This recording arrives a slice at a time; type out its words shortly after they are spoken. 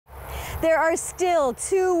There are still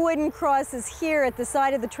 2 wooden crosses here at the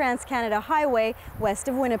side of the Trans-Canada Highway west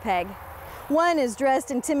of Winnipeg. One is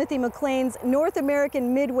dressed in Timothy McLean's North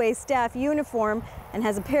American Midway staff uniform and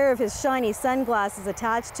has a pair of his shiny sunglasses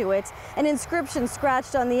attached to it. An inscription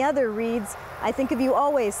scratched on the other reads, "I think of you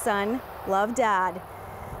always, son. Love, Dad."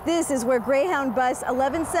 This is where Greyhound bus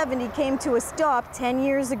 1170 came to a stop 10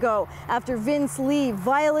 years ago after Vince Li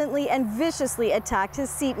violently and viciously attacked his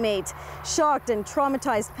seatmate. Shocked and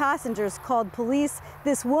traumatized passengers called police.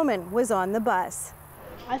 This woman was on the bus.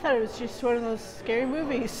 I thought it was just one of those scary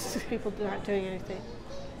movies. People not doing anything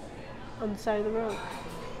on the side of the road.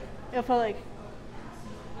 It felt like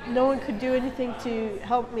no one could do anything to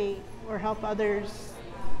help me or help others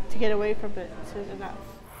to get away from it soon enough.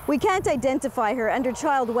 We can't identify her under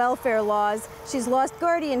child welfare laws. She's lost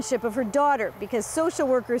guardianship of her daughter because social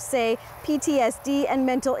workers say PTSD and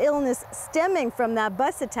mental illness stemming from that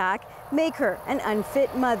bus attack make her an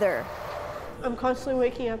unfit mother. I'm constantly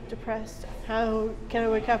waking up depressed. How can I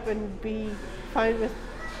wake up and be fine with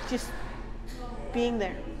just being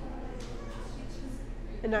there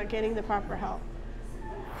and not getting the proper help?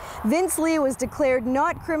 Vince Li was declared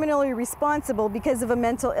not criminally responsible because of a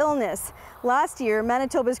mental illness. Last year,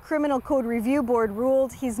 Manitoba's Criminal Code Review Board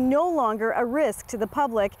ruled he's no longer a risk to the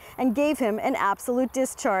public and gave him an absolute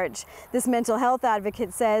discharge. This mental health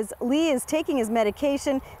advocate says Li is taking his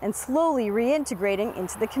medication and slowly reintegrating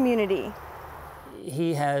into the community.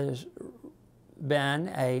 He has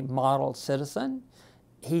been a model citizen.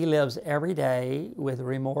 He lives every day with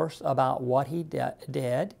remorse about what he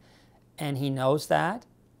did, and he knows that.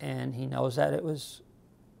 And he knows that it was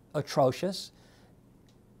atrocious,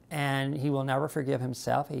 and he will never forgive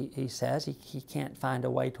himself. He says he can't find a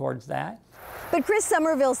way towards that. But Chris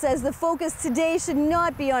Somerville says the focus today should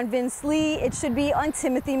not be on Vince Li, it should be on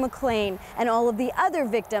Timothy McLean and all of the other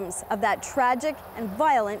victims of that tragic and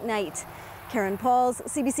violent night. Karen Pauls,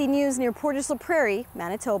 CBC News near Portage la Prairie,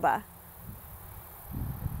 Manitoba.